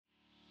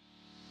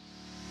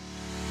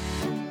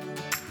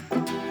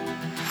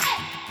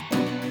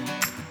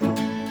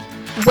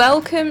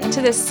Welcome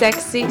to the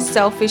Sexy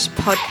Selfish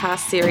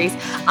podcast series.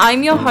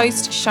 I'm your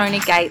host,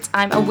 Shona Gates.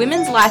 I'm a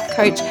women's life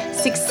coach,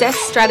 success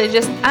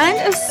strategist,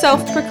 and a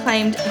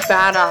self-proclaimed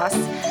badass.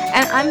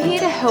 And I'm here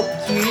to help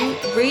you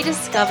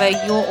rediscover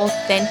your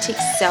authentic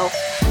self,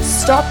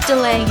 stop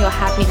delaying your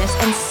happiness,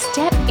 and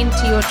step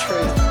into your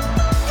truth.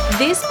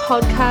 This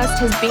podcast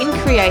has been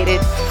created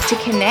to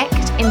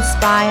connect,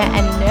 inspire,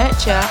 and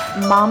nurture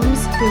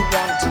mums who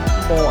want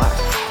more.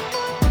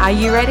 Are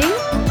you ready?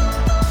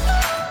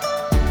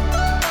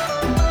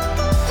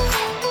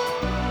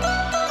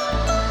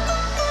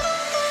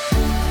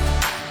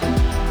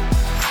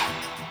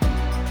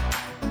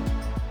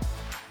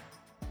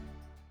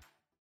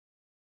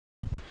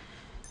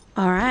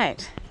 All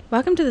right.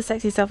 Welcome to the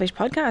Sexy Selfish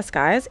podcast,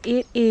 guys.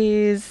 It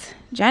is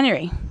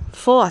January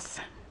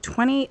 4th,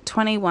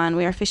 2021.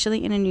 We are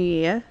officially in a new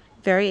year.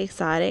 Very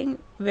exciting.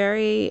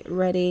 Very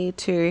ready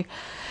to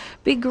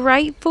be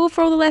grateful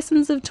for all the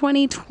lessons of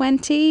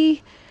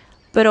 2020,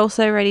 but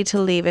also ready to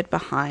leave it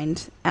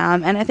behind.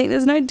 And I think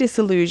there's no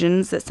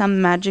disillusions that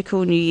some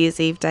magical New Year's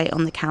Eve date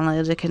on the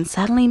calendar can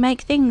suddenly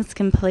make things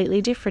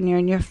completely different.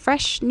 You're a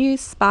fresh, new,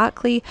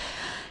 sparkly,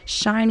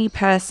 shiny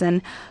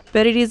person,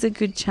 but it is a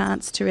good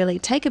chance to really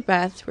take a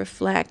breath,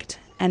 reflect,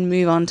 and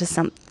move on to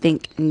something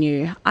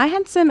new. I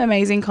had some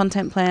amazing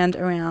content planned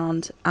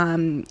around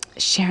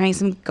sharing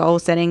some goal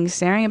settings,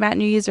 sharing about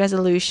New Year's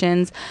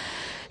resolutions,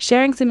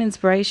 sharing some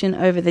inspiration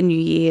over the New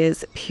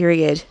Year's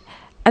period.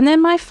 And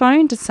then my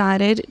phone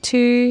decided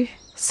to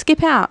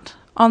skip out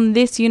on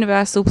this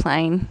universal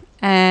plane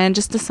and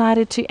just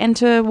decided to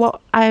enter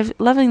what I've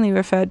lovingly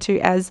referred to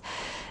as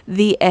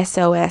the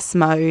SOS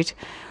mode,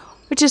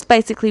 which just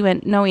basically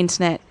went no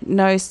internet,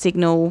 no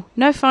signal,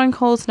 no phone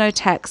calls, no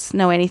texts,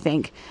 no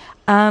anything.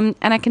 And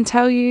I can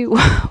tell you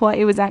what,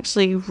 it was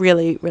actually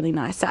really, really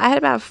nice. So I had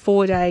about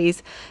 4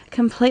 days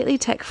completely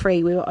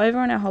tech-free. We were over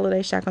on our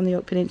holiday shack on the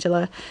York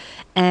Peninsula,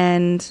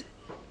 and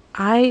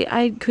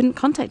I couldn't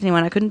contact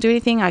anyone. I couldn't do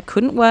anything. I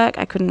couldn't work.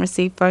 I couldn't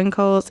receive phone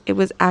calls. It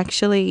was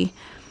actually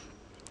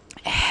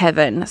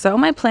heaven. So all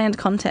my planned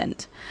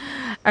content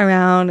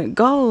around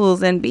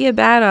goals and be a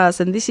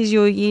badass and this is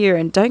your year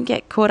and don't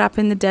get caught up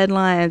in the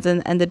deadlines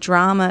and the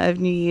drama of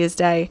New Year's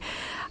Day,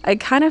 I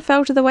kind of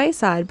fell to the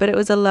wayside. But it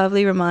was a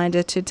lovely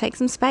reminder to take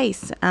some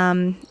space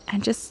and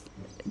just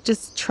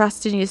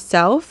trust in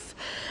yourself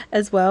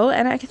as well.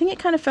 And I think it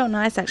kind of felt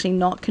nice actually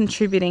not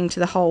contributing to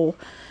the whole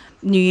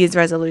New Year's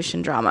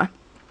resolution drama.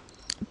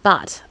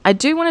 But I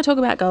do want to talk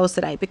about goals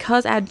today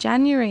because our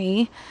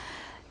January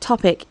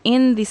topic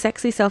in the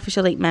Sexy Selfish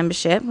Elite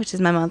membership, which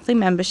is my monthly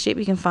membership,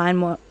 you can find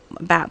more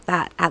about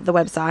that at the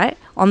website,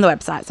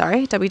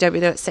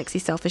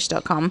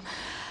 www.sexyselfish.com.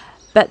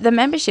 But the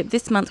membership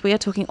this month, we are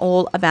talking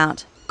all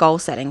about goal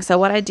setting. So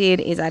what I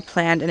did is I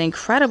planned an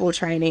incredible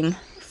training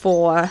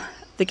for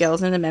the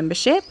girls in the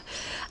membership.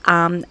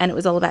 And it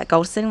was all about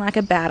goal setting like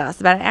a badass,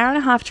 about an hour and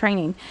a half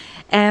training.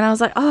 And I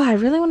was like, I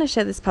really want to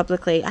share this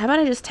publicly. How about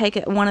I just take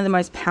one of the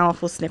most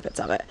powerful snippets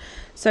of it?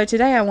 So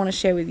today I want to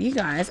share with you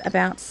guys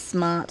about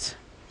SMART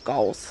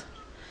goals.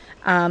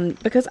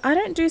 Because I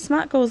don't do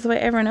SMART goals the way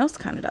everyone else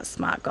kind of does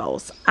SMART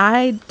goals.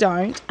 I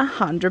don't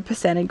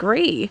 100%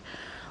 agree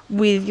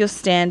with your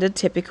standard,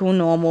 typical,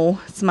 normal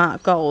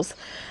SMART goals.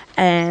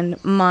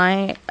 And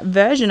my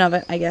version of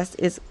it, I guess,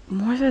 is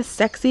more of a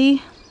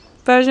sexy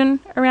version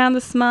around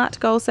the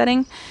SMART goal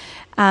setting.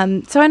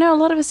 So I know a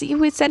lot of us,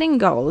 we're setting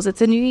goals.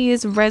 It's a New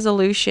Year's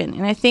resolution.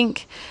 And I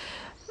think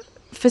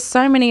for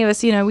so many of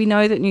us, we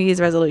know that New Year's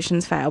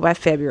resolutions fail by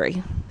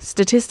February.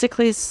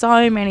 Statistically,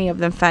 so many of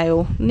them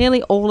fail.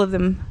 Nearly all of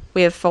them,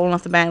 we have fallen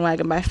off the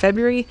bandwagon by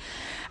February.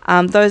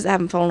 Those that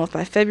haven't fallen off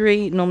by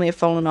February normally have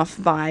fallen off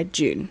by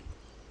June.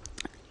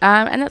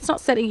 And that's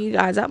not setting you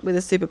guys up with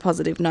a super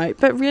positive note,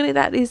 but really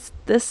that is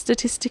the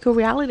statistical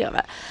reality of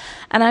it.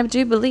 And I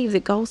do believe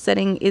that goal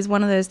setting is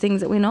one of those things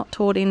that we're not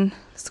taught in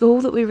school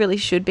that we really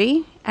should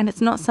be. And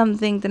it's not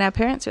something that our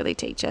parents really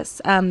teach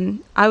us.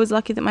 I was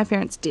lucky that my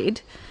parents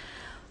did,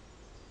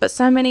 but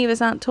so many of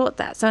us aren't taught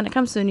that. So when it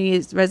comes to a New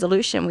Year's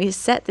resolution, we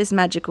set this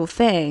magical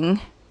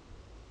thing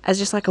as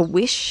just like a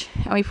wish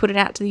and we put it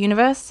out to the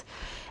universe.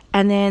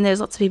 And then there's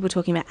lots of people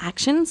talking about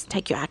actions.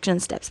 Take your action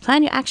steps.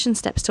 Plan your action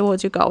steps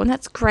towards your goal. And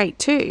that's great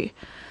too.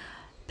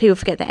 People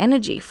forget the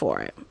energy for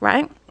it,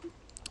 right?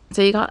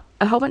 So you got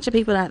a whole bunch of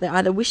people out there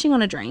either wishing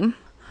on a dream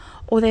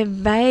or they're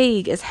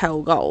vague as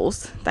hell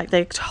goals. Like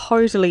they're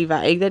totally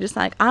vague. They're just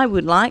like, I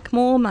would like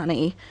more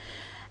money.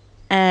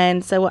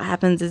 And so what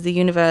happens is the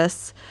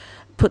universe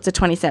puts a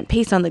 20-cent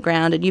piece on the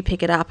ground and you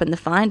pick it up and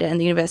find it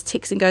and the universe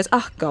ticks and goes,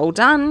 goal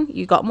done,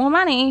 you got more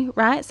money,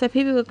 right? So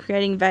people are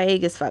creating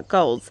vague as fuck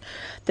goals.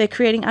 They're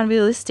creating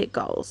unrealistic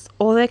goals,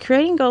 or they're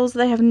creating goals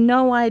they have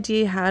no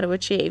idea how to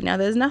achieve. Now,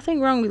 there's nothing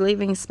wrong with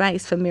leaving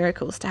space for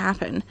miracles to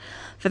happen,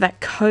 for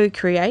that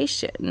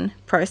co-creation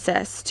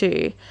process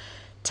to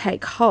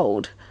take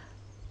hold.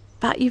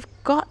 But you've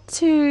got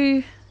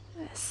to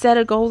set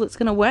a goal that's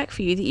going to work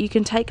for you, that you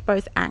can take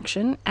both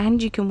action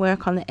and you can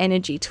work on the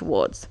energy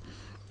towards.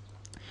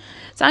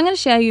 So I'm going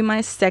to share you my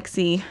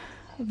sexy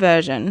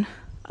version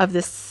of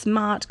the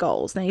SMART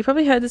goals. Now, you've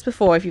probably heard this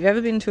before if you've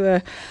ever been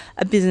to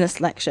a business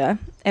lecture,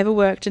 ever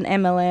worked in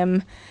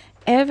MLM,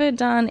 ever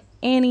done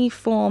any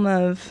form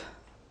of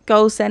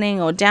goal setting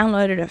or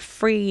downloaded a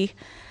free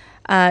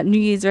New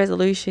Year's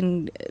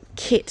resolution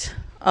kit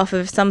off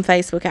of some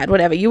Facebook ad,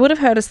 whatever, you would have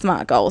heard of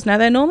SMART goals. Now,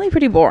 they're normally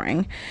pretty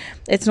boring.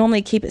 It's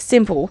normally keep it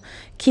simple,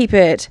 keep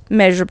it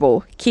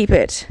measurable, keep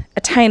it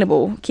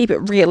attainable, keep it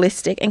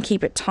realistic, and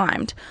keep it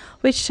timed,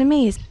 which to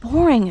me is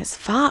boring as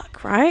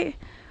fuck, right?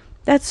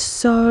 That's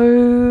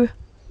so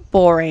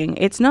boring.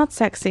 It's not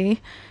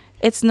sexy.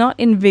 It's not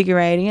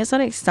invigorating. It's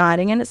not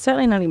exciting. And it's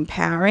certainly not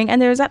empowering.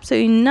 And there is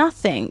absolutely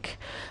nothing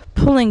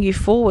pulling you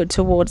forward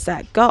towards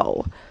that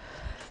goal.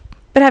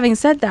 But having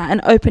said that,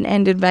 an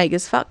open-ended vague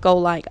as fuck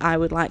goal like I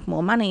would like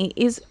more money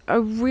is a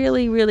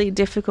really, really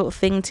difficult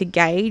thing to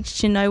gauge,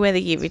 to know whether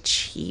you've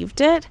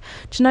achieved it,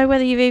 to know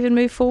whether you've even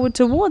moved forward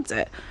towards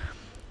it.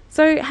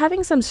 So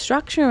having some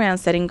structure around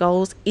setting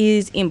goals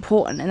is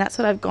important, and that's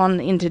what I've gone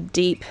into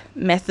deep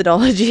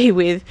methodology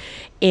with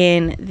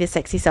in the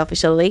Sexy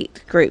Selfish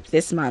Elite group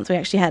this month. We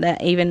actually had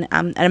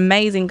an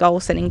amazing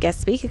goal-setting guest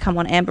speaker come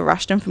on, Amber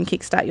Rushton from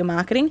Kickstart Your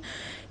Marketing.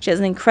 She has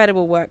an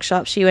incredible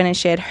workshop. She went and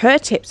shared her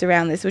tips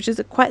around this, which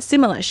is quite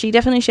similar. She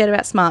definitely shared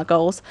about SMART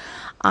goals.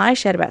 I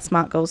shared about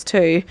SMART goals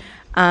too,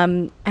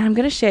 and I'm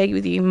going to share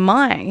with you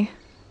my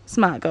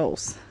SMART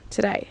goals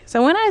today.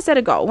 So when I set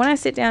a goal, when I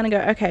sit down and go,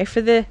 okay,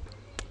 for the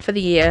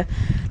year,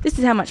 this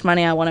is how much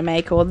money I want to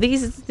make, or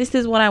this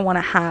is what I want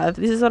to have,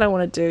 this is what I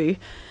want to do.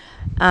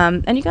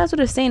 And you guys would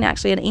have seen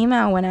actually an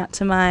email went out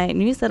to my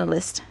newsletter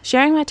list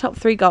sharing my top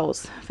 3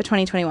 goals for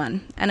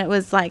 2021. And it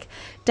was like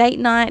date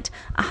night,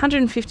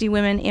 150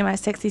 women in my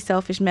Sexy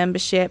Selfish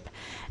membership.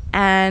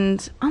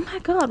 And oh my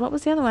God, what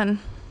was the other one?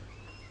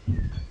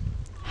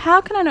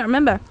 How can I not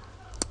remember?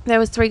 There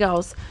was 3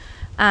 goals.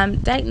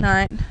 Date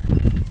night,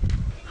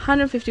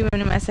 150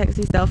 women in my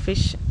Sexy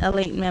Selfish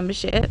Elite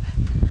membership.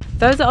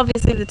 Those are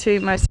obviously the 2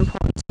 most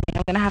important to me.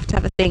 I'm going to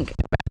have a think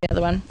about the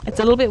other one. It's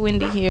a little bit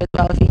windy here as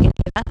well, if you can hear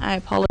that. I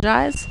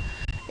apologise.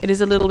 It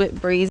is a little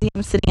bit breezy.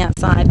 I'm sitting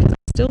outside because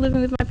I'm still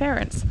living with my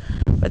parents.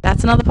 But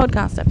that's another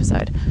podcast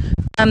episode.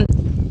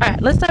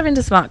 Alright, let's dive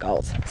into SMART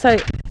goals. So,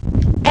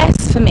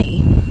 S for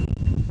me.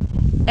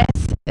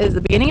 S is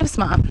the beginning of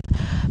SMART,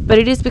 but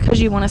it is because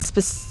you want a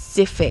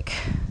specific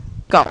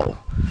goal.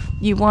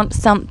 You want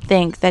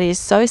something that is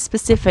so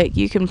specific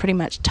you can pretty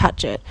much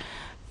touch it,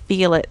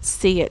 feel it,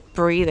 see it,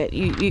 breathe it.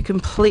 You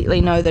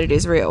completely know that it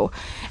is real.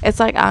 It's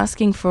like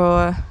asking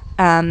for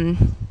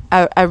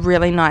a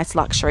really nice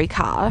luxury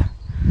car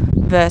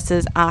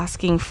versus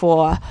asking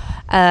for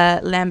a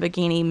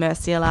Lamborghini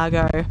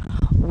Murcielago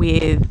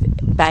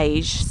with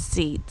beige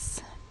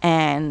seats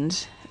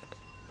and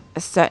a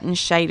certain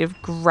shade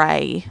of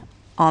grey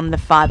on the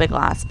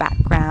fiberglass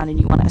background, and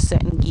you want a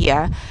certain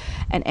year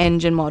and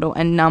engine model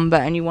and number,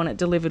 and you want it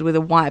delivered with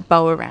a white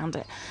bow around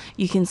it.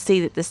 You can see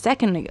that the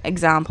second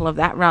example of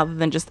that, rather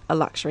than just a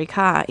luxury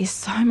car, is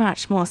so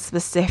much more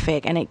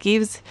specific, and it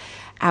gives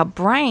our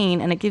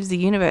brain and it gives the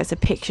universe a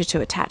picture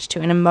to attach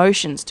to and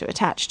emotions to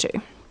attach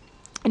to.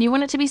 And you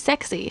want it to be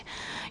sexy.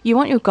 You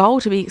want your goal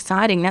to be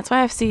exciting. That's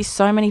why I see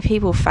so many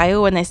people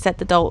fail when they set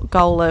the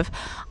goal of,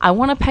 I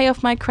want to pay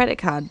off my credit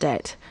card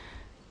debt.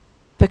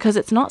 Because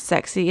it's not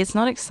sexy, it's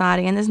not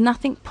exciting, and there's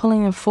nothing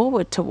pulling them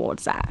forward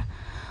towards that.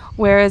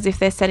 Whereas if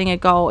they're setting a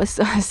goal, I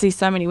see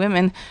so many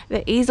women,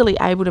 they're easily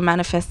able to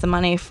manifest the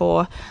money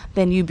for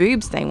their new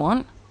boobs they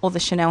want, or the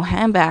Chanel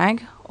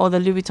handbag, or the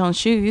Louis Vuitton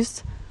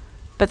shoes,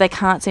 but they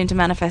can't seem to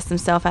manifest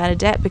themselves out of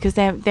debt because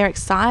they're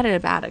excited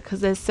about it,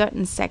 because there's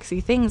certain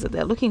sexy things that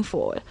they're looking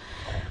for.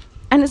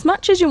 And as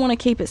much as you want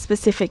to keep it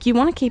specific, you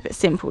want to keep it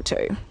simple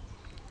too.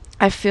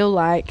 I feel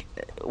like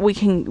we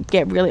can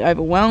get really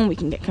overwhelmed, we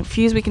can get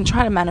confused, we can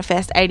try to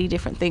manifest 80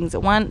 different things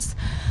at once.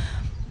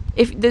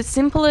 If the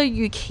simpler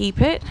you keep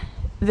it,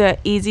 the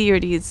easier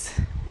it is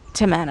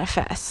to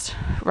manifest,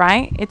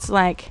 right? It's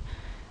like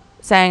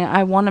saying,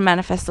 I want to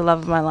manifest the love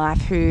of my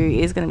life who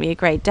is going to be a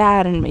great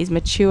dad and is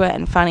mature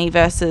and funny,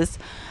 versus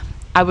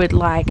I would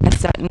like a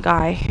certain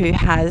guy who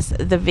has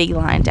the V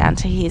line down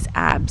to his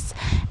abs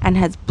and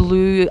has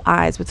blue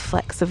eyes with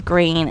flecks of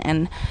green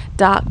and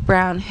dark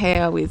brown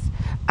hair with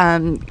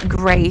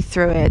grey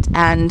through it.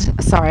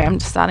 And sorry, I'm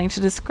just starting to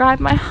describe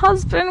my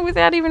husband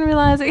without even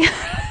realizing.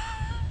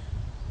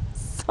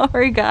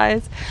 Sorry,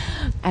 guys.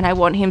 And I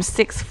want him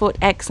 6 foot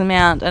X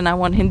amount, and I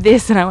want him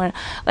this, and I want,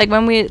 like,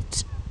 when we're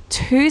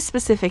too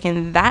specific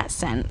in that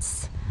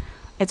sense,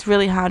 it's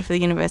really hard for the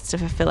universe to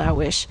fulfill our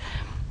wish.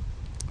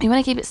 You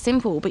want to keep it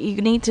simple, but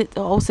you need to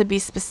also be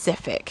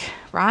specific,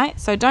 right?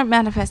 So don't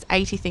manifest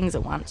 80 things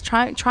at once.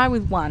 Try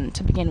with one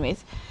to begin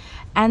with,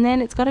 and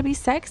then it's got to be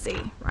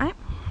sexy, right?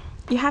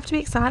 You have to be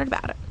excited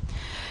about it.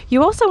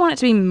 You also want it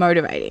to be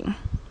motivating.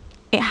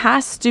 It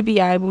has to be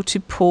able to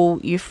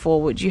pull you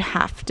forward. You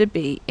have to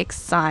be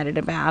excited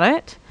about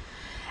it,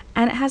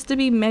 and it has to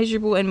be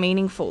measurable and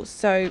meaningful.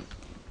 So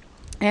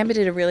Amber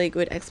did a really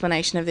good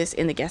explanation of this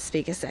in the guest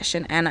speaker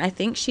session, and I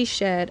think she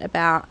shared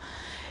about,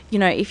 you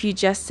know, if you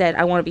just said,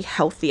 I want to be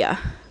healthier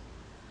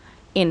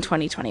in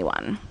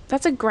 2021,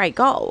 that's a great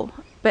goal.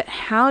 But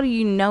how do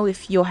you know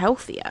if you're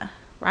healthier,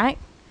 right?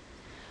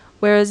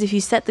 Whereas if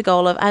you set the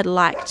goal of, I'd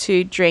like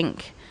to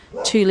drink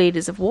 2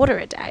 liters of water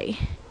a day,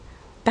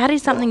 that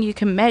is something you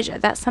can measure.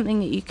 That's something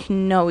that you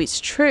can know is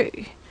true.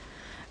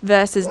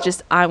 Versus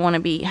just, I want to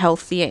be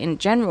healthier in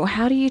general.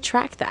 How do you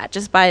track that?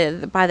 Just by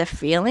the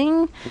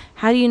feeling?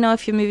 How do you know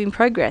if you're moving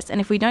progress?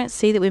 And if we don't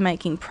see that we're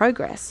making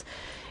progress,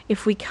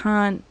 if we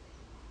can't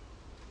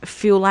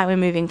feel like we're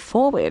moving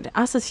forward,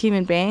 us as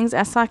human beings,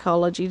 our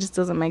psychology just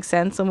doesn't make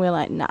sense, and we're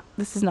like, nah,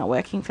 this is not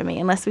working for me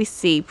unless we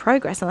see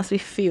progress, unless we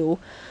feel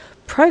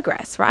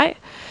progress, right?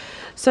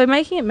 So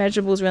making it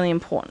measurable is really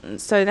important.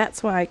 So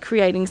that's why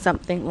creating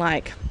something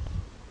like,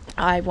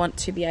 I want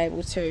to be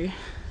able to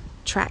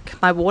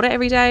track my water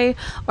every day,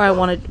 or I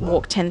want to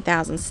walk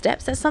 10,000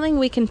 steps. That's something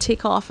we can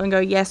tick off and go,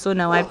 yes or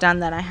no, I've done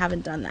that, I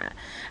haven't done that.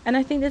 And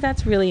I think that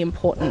that's really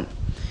important.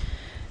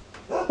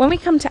 When we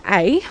come to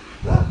A,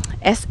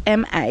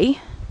 SMA,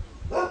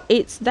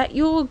 it's that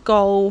your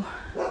goal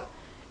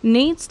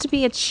needs to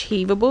be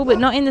achievable, but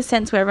not in the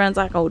sense where everyone's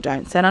like, oh,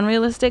 don't set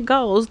unrealistic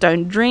goals,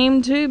 don't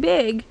dream too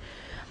big.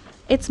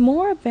 It's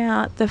more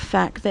about the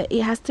fact that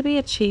it has to be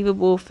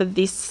achievable for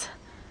this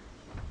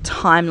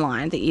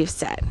timeline that you've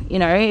set. You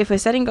know, if we're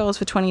setting goals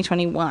for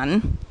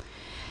 2021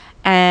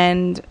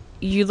 and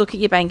you look at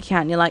your bank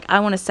account and you're like, I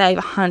want to save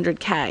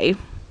 100k,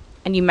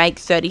 and you make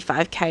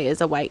 35k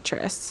as a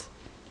waitress,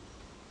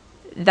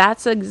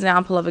 that's an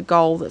example of a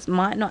goal that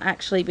might not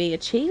actually be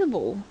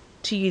achievable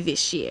to you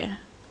this year,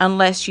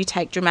 unless you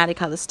take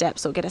dramatic other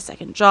steps or get a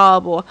second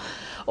job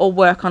or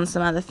work on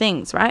some other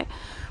things, right?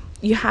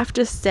 You have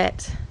to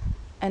set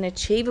an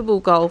achievable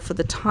goal for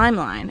the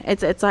timeline.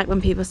 It's like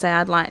when people say,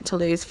 I'd like to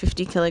lose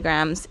 50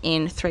 kilograms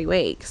in 3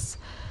 weeks.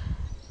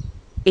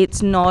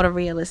 It's not a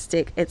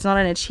realistic, it's not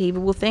an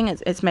achievable thing.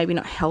 It's maybe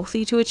not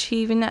healthy to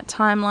achieve in that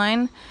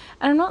timeline.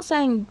 And I'm not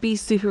saying be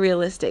super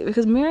realistic,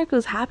 because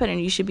miracles happen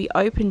and you should be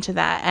open to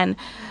that. And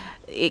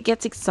it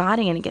gets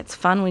exciting and it gets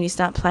fun when you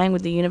start playing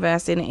with the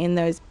universe in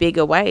those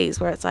bigger ways,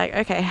 where it's like,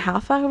 okay, how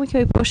far can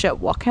we push it?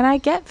 What can I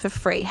get for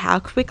free? How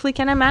quickly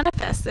can I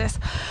manifest this?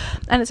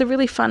 And it's a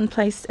really fun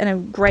place and a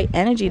great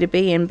energy to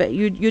be in. But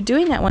you're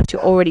doing that once you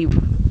already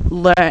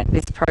learn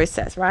this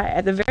process, right?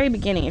 At the very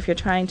beginning, if you're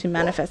trying to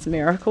manifest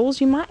miracles,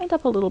 you might end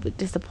up a little bit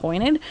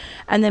disappointed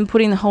and then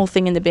putting the whole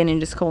thing in the bin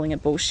and just calling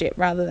it bullshit,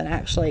 rather than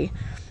actually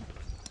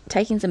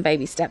taking some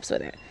baby steps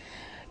with it.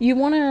 You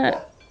want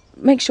to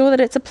make sure that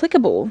it's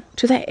applicable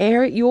to that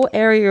area, your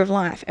area of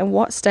life, and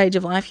what stage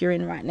of life you're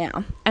in right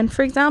now. And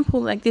for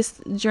example, like this,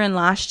 during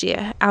last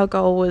year, our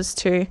goal was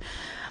to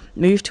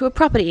move to a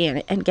property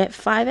and get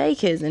 5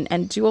 acres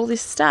and do all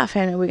this stuff,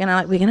 and we're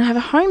gonna have a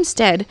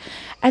homestead.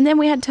 And then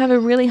we had to have a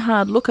really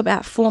hard look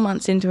about 4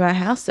 months into our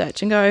house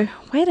search and go,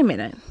 wait a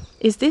minute,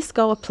 is this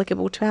goal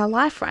applicable to our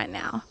life right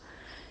now?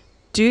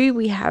 Do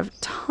we have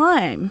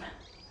time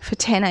for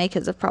 10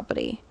 acres of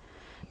property?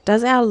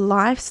 Is our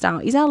lifestyle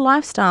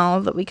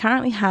that we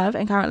currently have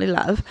and currently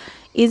love,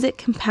 is it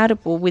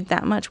compatible with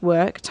that much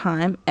work,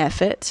 time,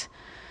 effort,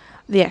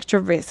 the extra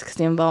risks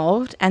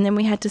involved? And then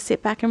we had to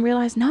sit back and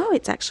realize, no,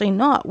 it's actually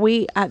not.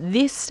 We, at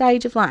this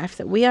stage of life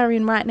that we are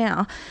in right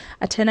now,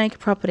 a 10-acre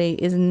property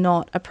is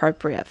not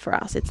appropriate for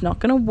us. It's not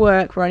going to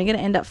work. We're only going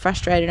to end up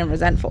frustrated and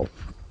resentful.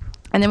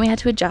 And then we had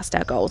to adjust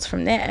our goals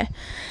from there.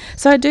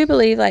 So I do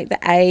believe, like, the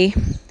A,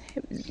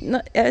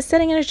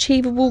 setting an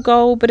achievable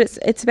goal, but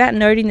it's about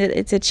noting that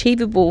it's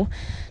achievable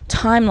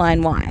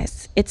timeline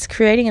wise. It's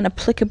creating an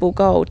applicable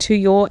goal to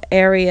your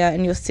area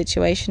and your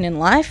situation in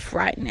life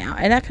right now.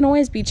 And that can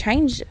always be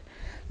changed,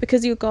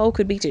 because your goal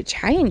could be to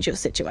change your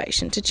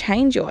situation, to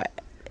change your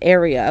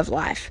area of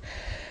life.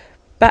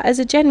 But as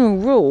a general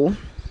rule,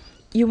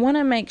 you want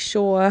to make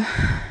sure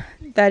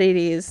that it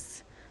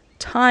is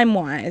time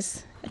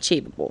wise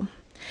achievable.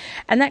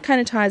 And that kind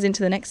of ties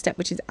into the next step,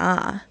 which is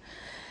R.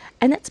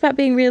 And that's about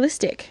being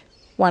realistic,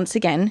 once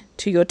again,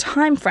 to your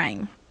time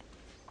frame.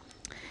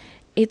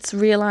 It's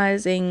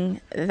realizing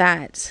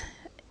that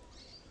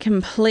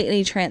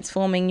completely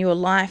transforming your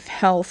life,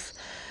 health,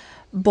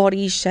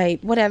 body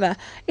shape, whatever.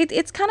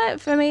 It's kind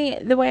of, for me,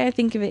 the way I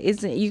think of it is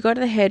that you go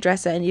to the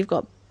hairdresser and you've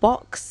got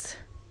box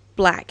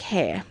black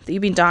hair that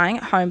you've been dyeing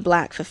at home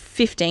black for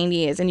 15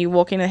 years, and you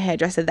walk into the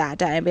hairdresser that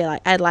day and be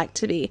like, I'd like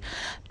to be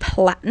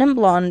platinum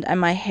blonde and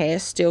my hair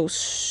still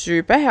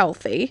super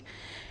healthy.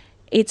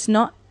 It's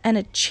not an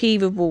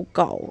achievable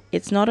goal.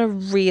 It's not a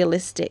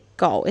realistic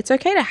goal. It's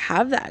okay to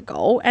have that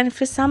goal, and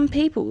for some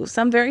people,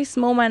 some very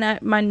small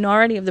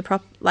minority of the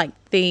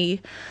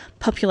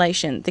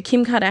population, the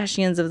Kim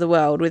Kardashians of the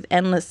world with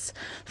endless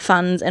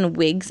funds and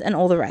wigs and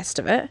all the rest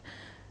of it,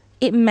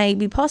 it may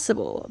be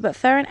possible. But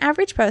for an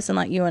average person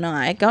like you and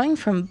I, going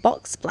from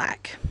box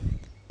black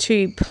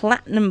to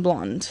platinum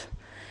blonde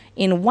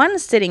in one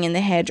sitting in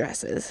the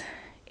hairdressers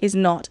is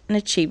not an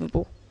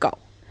achievable goal.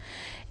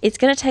 It's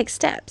going to take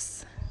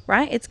steps,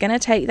 right? It's going to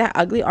take that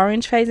ugly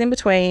orange phase in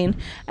between,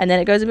 and then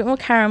it goes a bit more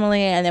caramelly,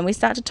 and then we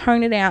start to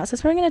tone it out. So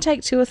it's probably going to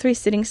take 2 or 3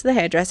 sittings to the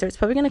hairdresser. It's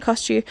probably going to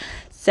cost you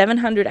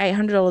 $700,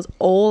 $800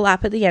 all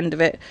up at the end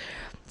of it.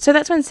 So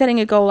that's when setting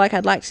a goal like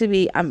I'd like to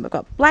be, I've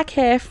got black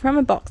hair from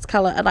a box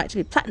color, I'd like to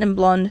be platinum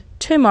blonde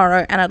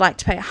tomorrow, and I'd like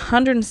to pay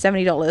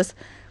 $170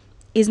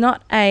 is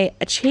not a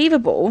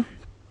achievable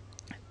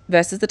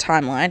versus the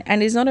timeline,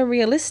 and is not a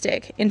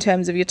realistic in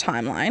terms of your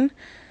timeline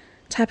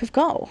type of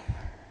goal,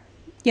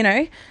 you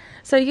know?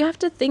 So you have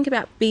to think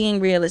about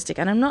being realistic.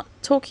 And I'm not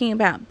talking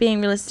about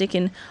being realistic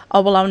in,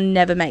 oh, well, I'll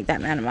never make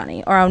that amount of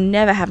money, or I'll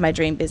never have my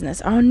dream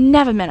business, or I'll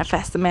never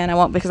manifest the man I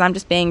want because I'm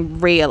just being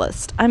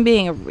realist. I'm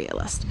being a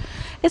realist.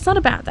 It's not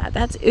about that.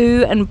 That's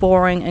ooh and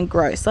boring and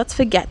gross. Let's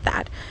forget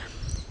that.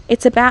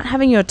 It's about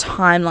having your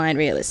timeline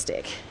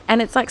realistic.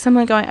 And it's like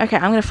someone going, okay,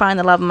 I'm going to find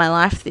the love of my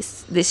life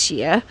this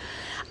year.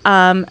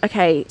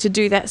 Okay, to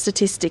do that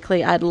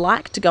statistically, I'd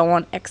like to go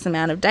on X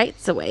amount of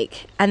dates a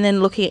week, and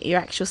then looking at your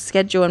actual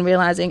schedule and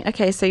realizing,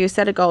 okay, so you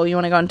set a goal, you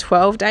want to go on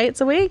 12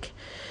 dates a week.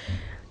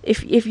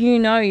 If you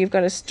know you've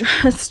got a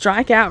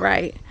strikeout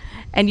rate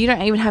and you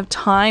don't even have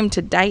time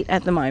to date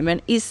at the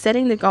moment, is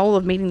setting the goal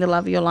of meeting the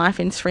love of your life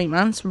in 3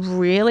 months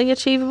really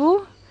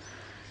achievable?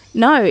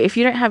 No. If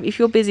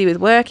you're busy with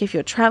work, if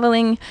you're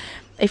traveling,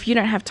 if you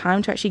don't have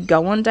time to actually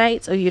go on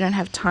dates, or you don't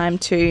have time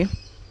to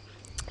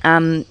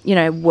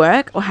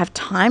work or have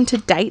time to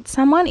date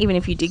someone, even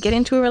if you did get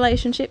into a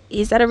relationship,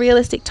 is that a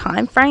realistic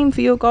time frame for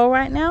your goal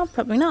right now?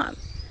 Probably not.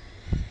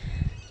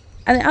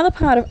 And the other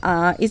part of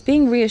R is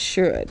being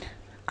reassured.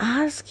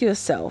 Ask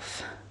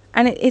yourself,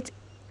 and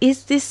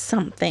is this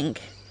something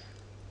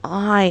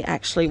I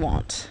actually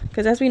want?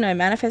 Because as we know,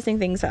 manifesting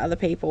things for other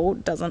people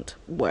doesn't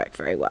work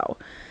very well.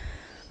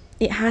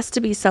 It has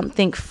to be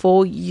something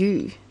for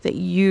you that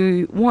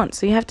you want.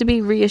 So you have to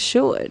be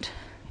reassured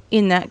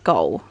in that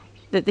goal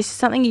that this is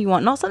something you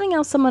want, not something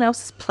else someone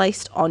else has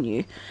placed on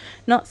you.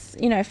 Not,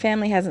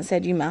 family hasn't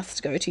said you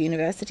must go to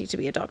university to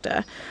be a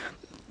doctor.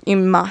 You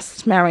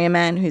must marry a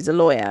man who's a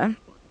lawyer.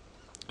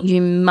 You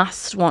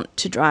must want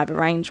to drive a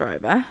Range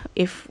Rover,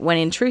 when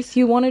in truth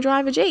you want to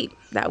drive a Jeep.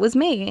 That was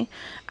me.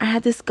 I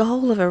had this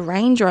goal of a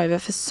Range Rover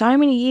for so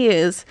many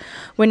years,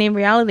 when in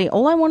reality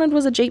all I wanted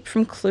was a Jeep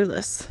from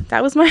Clueless.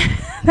 That was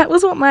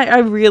what I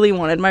really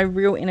wanted, my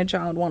real inner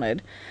child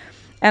wanted.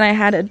 And I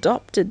had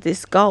adopted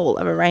this goal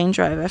of a Range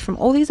Rover from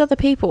all these other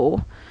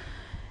people.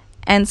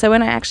 And so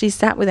when I actually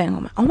sat with them,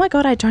 I'm like, oh my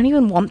God, I don't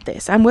even want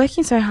this. I'm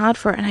working so hard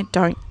for it and I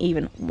don't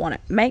even want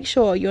it. Make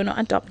sure you're not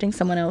adopting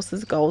someone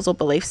else's goals or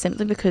beliefs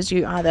simply because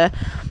you either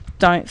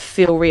don't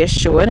feel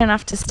reassured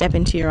enough to step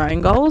into your own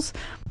goals,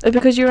 or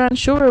because you're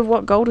unsure of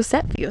what goal to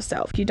set for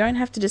yourself. You don't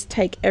have to just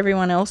take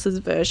everyone else's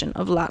version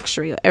of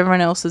luxury or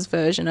everyone else's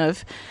version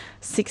of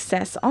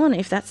success on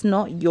if that's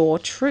not your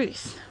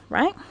truth,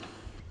 right?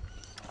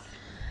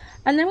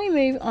 And then we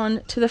move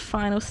on to the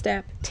final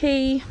step,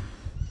 T.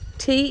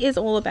 T is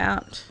all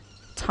about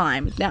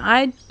time. Now,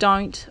 I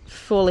don't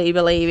fully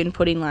believe in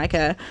putting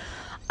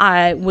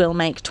I will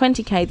make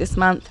 20K this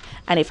month,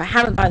 and if I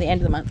haven't by the end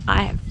of the month,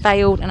 I have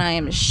failed and I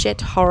am a shit,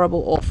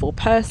 horrible, awful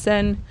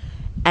person,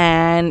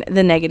 and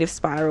the negative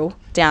spiral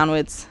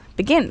downwards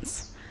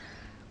begins.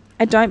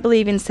 I don't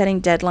believe in setting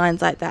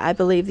deadlines like that. I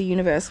believe the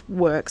universe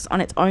works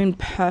on its own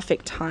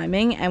perfect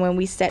timing, and when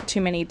we set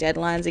too many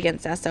deadlines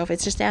against ourselves,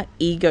 it's just our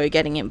ego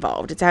getting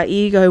involved. It's our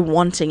ego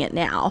wanting it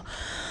now,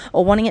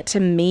 or wanting it to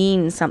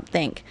mean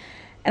something.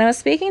 And I was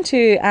speaking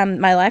to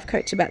my life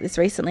coach about this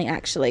recently,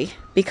 actually,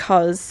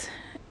 because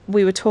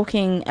we were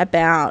talking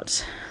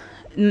about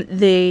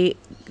the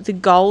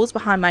goals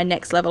behind my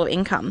next level of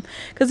income,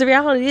 because the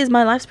reality is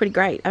my life's pretty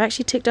great. I've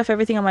actually ticked off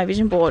everything on my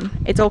vision board.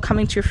 It's all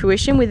coming to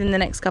fruition within the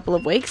next couple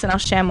of weeks, and I'll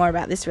share more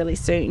about this really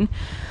soon.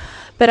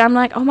 But I'm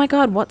like, oh my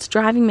God, what's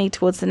driving me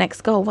towards the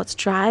next goal? What's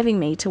driving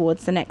me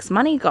towards the next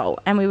money goal?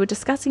 And we were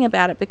discussing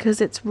about it,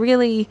 because it's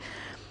really,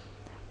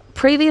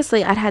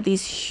 previously I'd had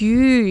these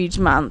huge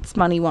months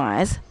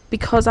money-wise,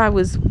 because I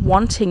was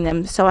wanting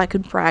them so I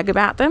could brag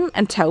about them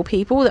and tell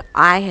people that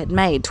I had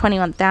made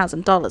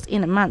 $21,000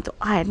 in a month, or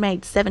I had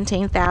made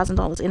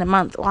 $17,000 in a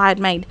month, or I had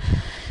made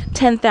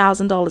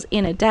 $10,000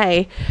 in a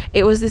day.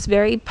 It was this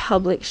very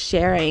public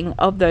sharing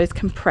of those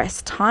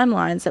compressed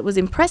timelines that was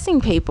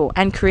impressing people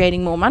and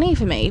creating more money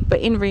for me.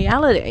 But in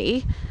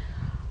reality,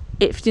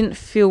 it didn't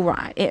feel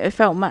right. It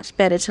felt much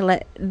better to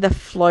let the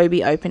flow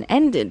be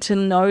open-ended, to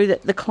know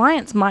that the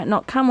clients might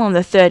not come on the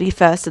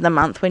 31st of the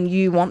month when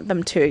you want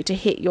them to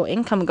hit your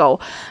income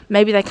goal.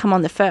 Maybe they come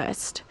on the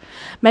 1st.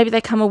 Maybe they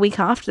come a week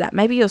after that.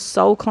 Maybe your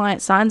soul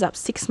client signs up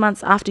 6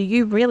 months after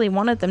you really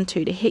wanted them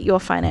to hit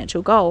your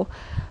financial goal.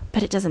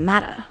 But it doesn't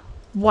matter.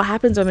 What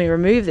happens when we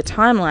remove the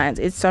timelines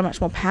is so much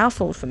more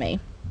powerful for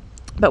me.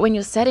 But when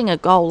you're setting a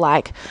goal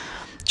like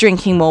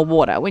drinking more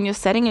water, when you're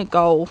setting a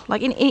goal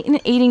like in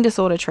eating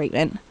disorder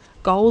treatment,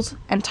 goals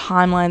and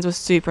timelines were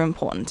super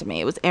important to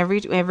me. It was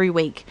every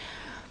week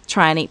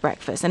try and eat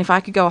breakfast, and if I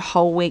could go a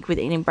whole week with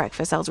eating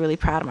breakfast, I was really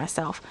proud of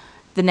myself.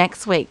 The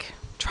next week,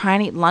 try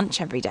and eat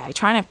lunch every day,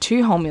 try and have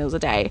 2 whole meals a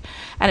day.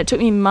 And it took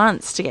me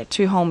months to get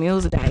 2 whole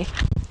meals a day,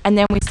 and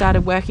then we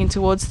started working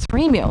towards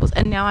 3 meals,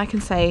 and now I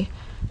can say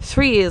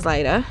 3 years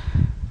later,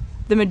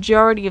 the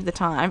majority of the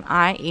time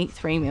I eat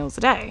 3 meals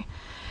a day.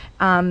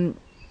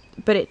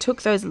 But it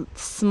took those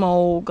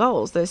small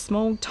goals, those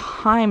small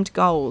timed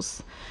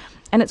goals,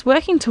 and it's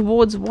working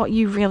towards what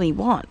you really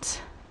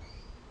want,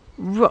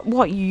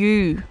 what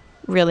you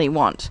really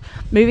want,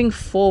 moving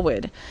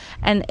forward.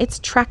 And it's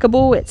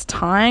trackable, it's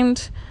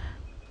timed,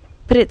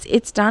 but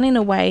it's done in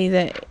a way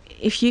that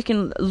if you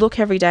can look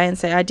every day and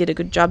say, I did a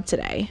good job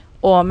today,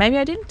 or maybe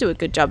I didn't do a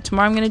good job,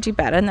 tomorrow I'm going to do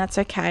better, and that's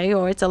okay,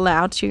 or you're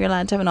allowed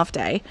to have an off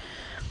day.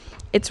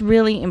 It's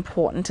really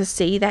important to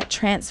see that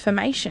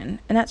transformation.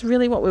 And that's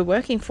really what we're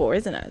working for,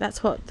 isn't it?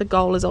 That's what the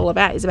goal is all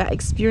about, is about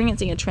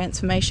experiencing a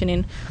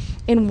transformation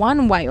in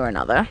one way or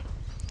another,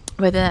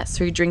 whether that's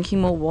through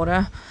drinking more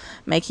water,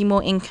 making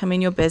more income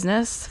in your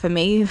business. For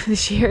me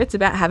this year, it's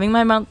about having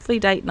my monthly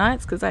date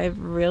nights, because I've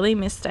really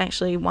missed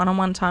actually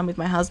one-on-one time with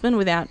my husband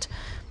without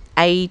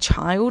a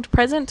child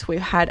present.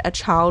 We've had a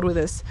child with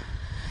us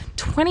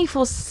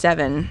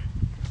 24/7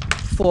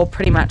 for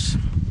pretty much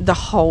the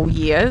whole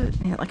year.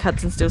 Like,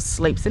 Hudson still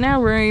sleeps in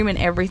our room and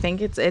everything.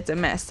 It's a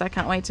mess. I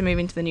can't wait to move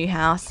into the new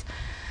house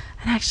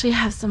and actually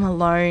have some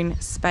alone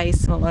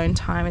space, some alone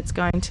time. It's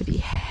going to be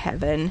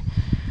heaven.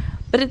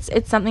 But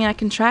it's something I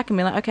can track and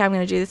be like, okay, I'm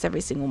going to do this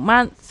every single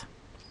month.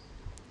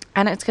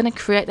 And it's going to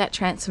create that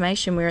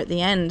transformation where at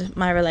the end,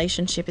 my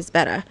relationship is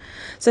better.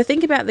 So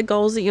think about the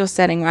goals that you're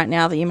setting right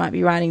now that you might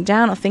be writing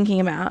down or thinking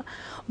about.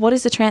 What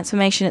is the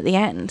transformation at the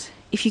end?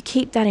 If you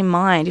keep that in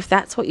mind, if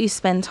that's what you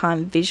spend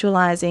time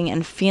visualizing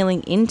and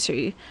feeling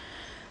into,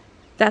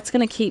 that's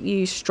going to keep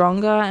you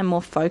stronger and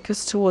more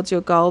focused towards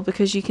your goal,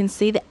 because you can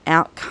see the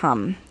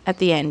outcome at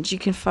the end. You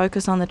can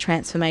focus on the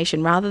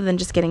transformation rather than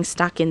just getting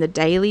stuck in the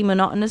daily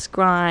monotonous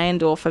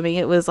grind. Or for me,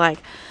 it was like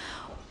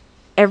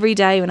every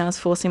day when I was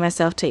forcing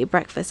myself to eat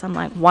breakfast, I'm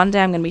like, one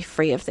day I'm going to be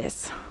free of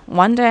this.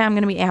 One day I'm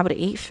going to be able to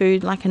eat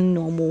food like a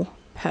normal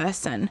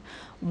person.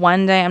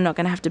 One day I'm not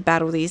going to have to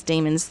battle these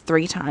demons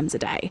 3 times a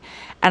day.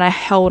 And I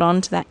held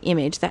on to that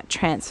image, that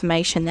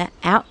transformation, that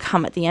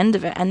outcome at the end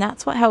of it. And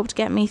that's what helped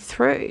get me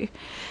through.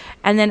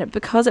 And then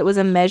because it was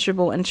a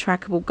measurable and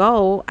trackable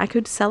goal, I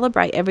could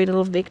celebrate every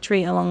little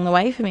victory along the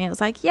way for me. It was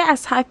like,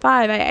 yes, high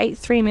five, I ate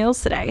 3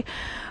 meals today.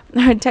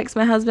 I'd text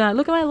my husband,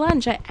 look at my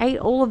lunch, I ate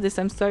all of this,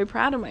 I'm so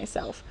proud of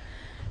myself.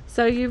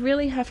 So you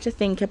really have to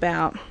think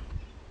about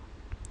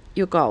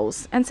your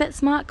goals and set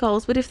SMART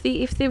goals. But if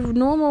the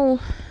normal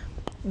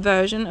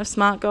version of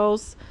SMART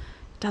goals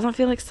doesn't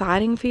feel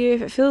exciting for you,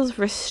 if it feels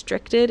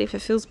restricted, if it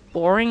feels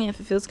boring,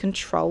 if it feels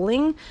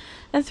controlling,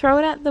 then throw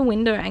it out the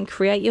window and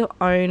create your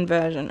own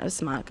version of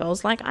SMART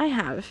goals like I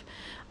have.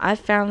 I've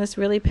found this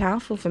really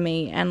powerful for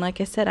me, and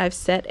like I said, I've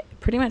set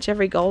pretty much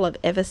every goal I've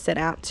ever set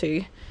out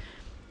to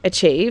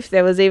achieve.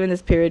 There was even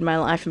this period in my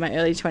life in my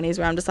early 20s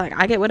where I'm just like,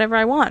 I get whatever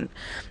I want.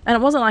 And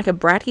it wasn't like a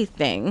bratty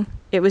thing.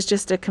 It was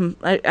just an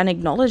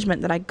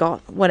acknowledgement that I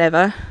got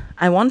whatever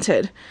I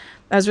wanted.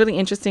 That was really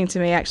interesting to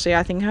me, actually.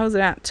 I think I was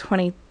about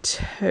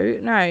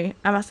 22. No, I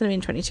mustn't have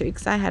been 22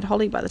 because I had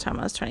Holly by the time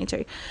I was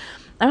 22.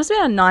 I must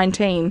have been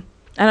 19,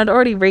 and I'd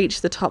already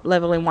reached the top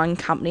level in one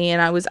company,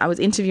 and I was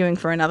interviewing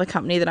for another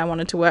company that I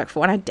wanted to work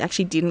for, and I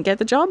actually didn't get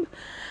the job.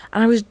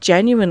 And I was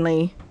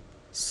genuinely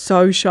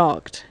so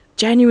shocked.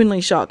 Genuinely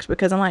shocked,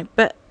 because I'm like,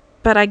 but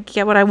I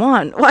get what I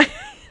want.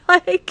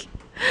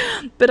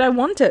 But I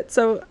want it,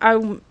 so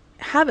I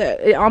have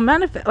it. I'll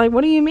manifest. Like, what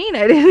do you mean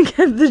I didn't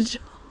get the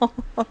job?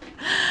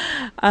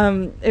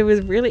 It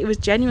was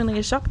genuinely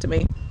a shock to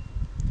me,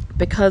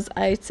 because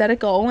I set a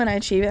goal and I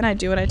achieve it and I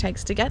do what it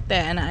takes to get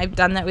there, and I've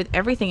done that with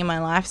everything in my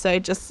life. So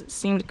it just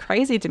seemed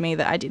crazy to me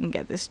that I didn't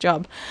get this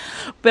job,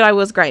 but I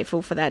was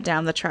grateful for that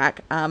down the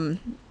track.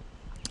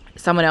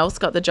 Someone else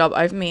got the job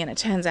over me, and it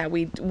turns out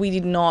we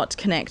did not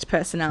connect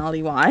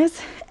personality wise,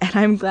 and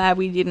I'm glad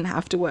we didn't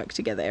have to work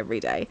together every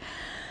day.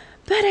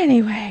 But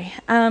anyway,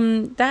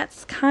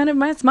 that's kind of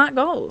my SMART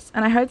goals,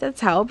 and I hope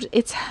that's helped.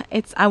 It's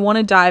I want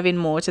to dive in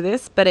more to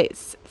this, but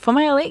it's for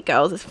my elite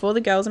girls. It's for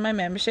the girls in my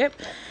membership.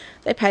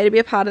 They pay to be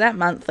a part of that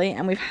monthly,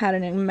 and we've had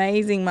an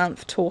amazing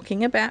month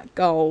talking about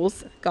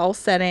goals, goal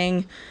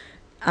setting,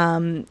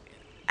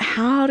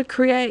 how to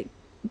create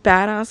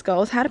badass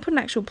goals, how to put an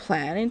actual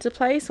plan into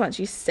place once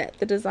you set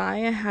the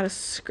desire, how to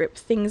script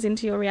things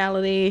into your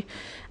reality.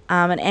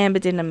 And Amber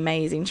did an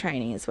amazing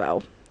training as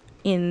well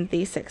in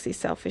the Sexy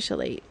Selfish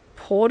Elite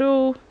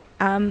portal,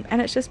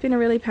 and it's just been a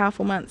really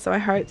powerful month. So I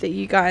hope that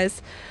you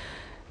guys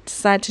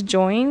decide to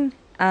join,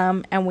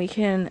 and we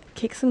can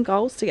kick some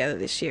goals together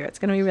this year. It's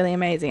going to be really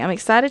amazing. I'm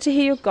excited to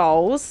hear your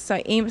goals,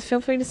 so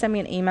feel free to send me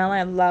an email.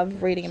 I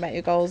love reading about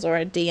your goals, or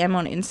a DM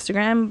on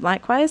Instagram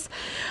likewise,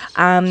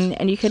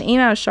 and you can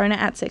email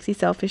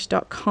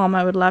shona@sexyselfish.com.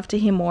 I would love to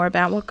hear more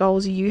about what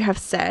goals you have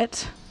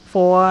set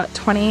for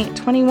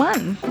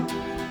 2021.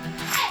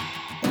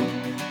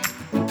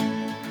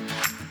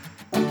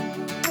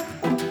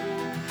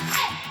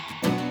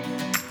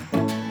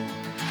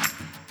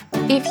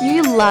 If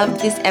you loved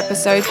this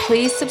episode,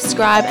 please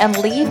subscribe and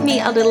leave me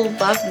a little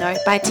love note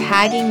by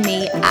tagging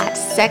me at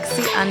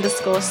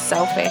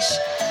sexy_selfish.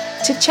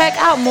 To check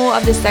out more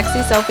of the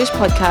Sexy Selfish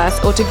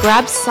podcast or to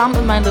grab some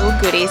of my little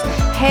goodies,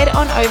 head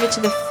on over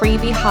to the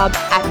freebie hub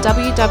at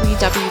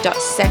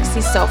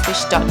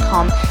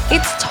www.sexyselfish.com.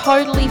 It's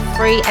totally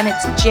free and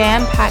it's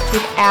jam-packed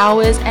with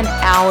hours and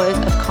hours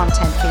of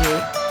content for you.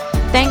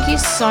 Thank you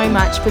so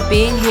much for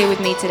being here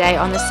with me today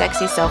on the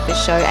Sexy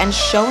Selfish Show and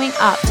showing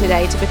up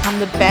today to become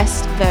the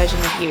best version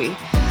of you.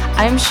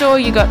 I'm sure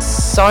you got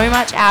so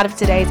much out of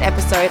today's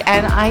episode,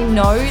 and I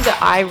know that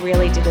I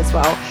really did as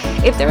well.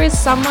 If there is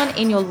someone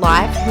in your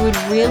life who would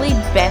really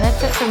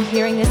benefit from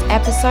hearing this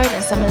episode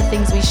and some of the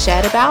things we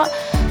shared about,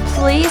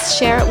 please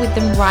share it with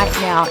them right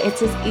now.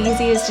 It's as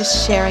easy as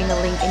just sharing the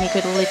link and you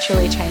could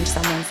literally change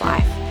someone's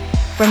life.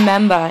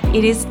 Remember,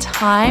 it is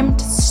time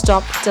to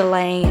stop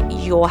delaying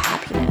your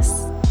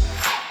happiness.